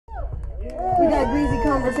Greasy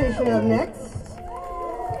Conversation up next.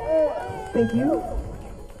 Thank you.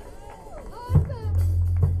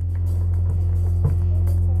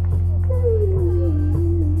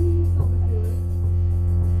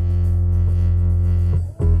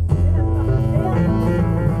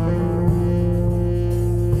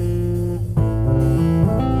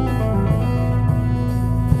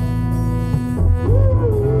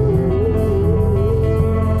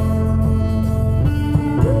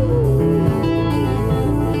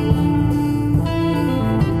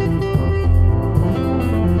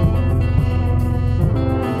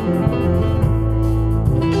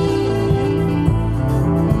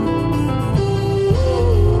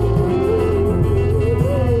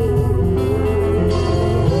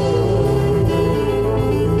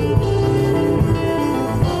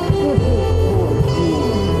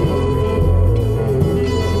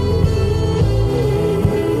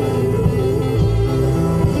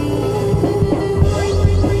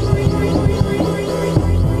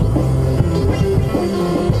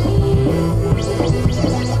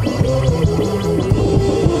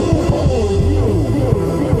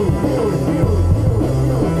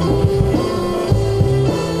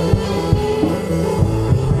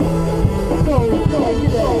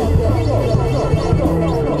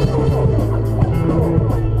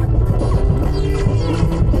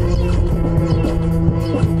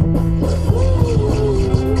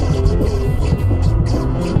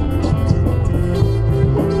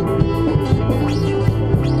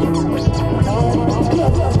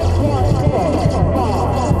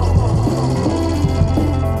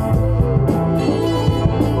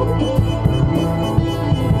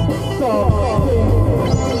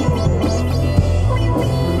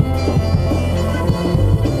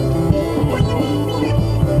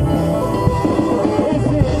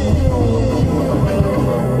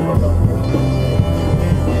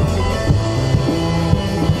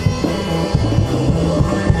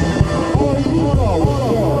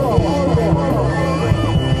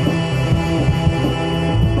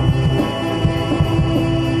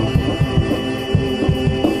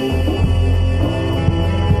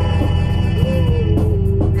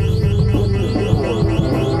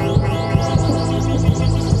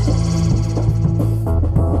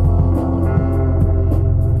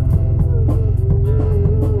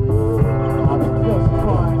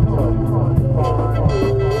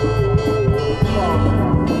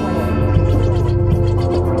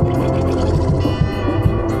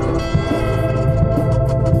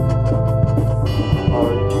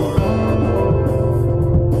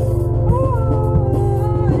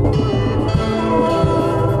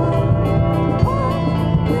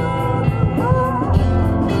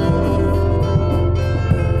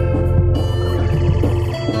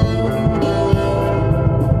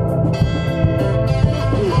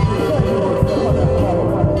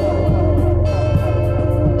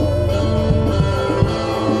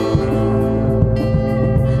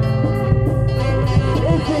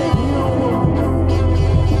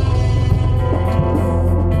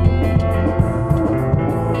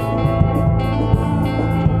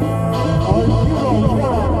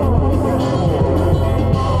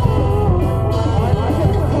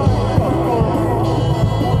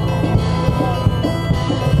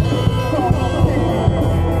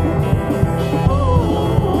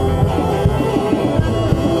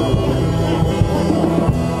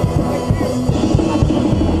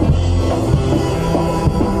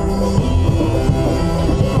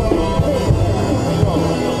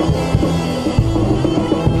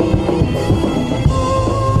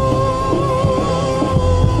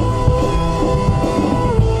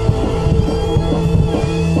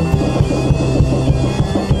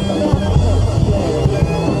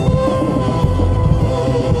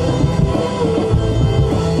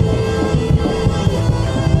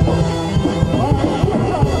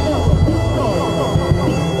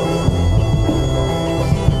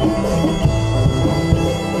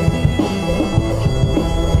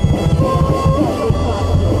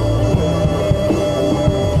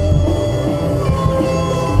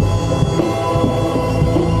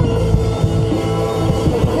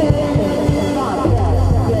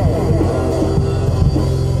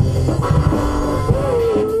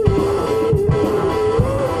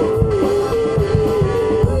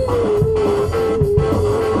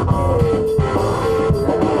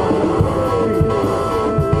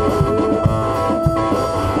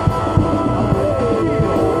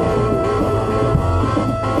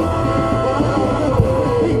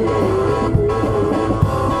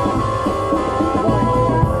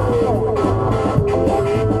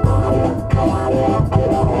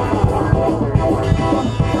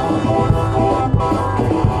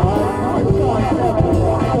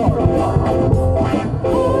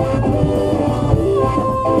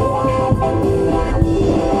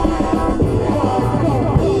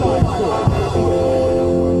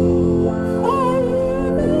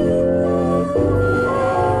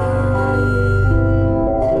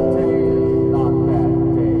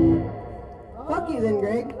 then,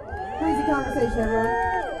 Greg. Greasy Conversation,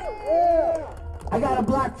 everyone. I got a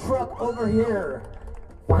black truck over here.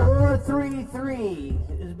 433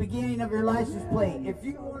 is the beginning of your license plate. If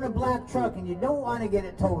you own a black truck and you don't want to get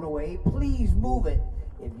it towed away, please move it.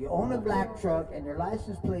 If you own a black truck and your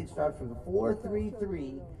license plate starts with a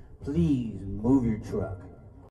 433, please move your truck.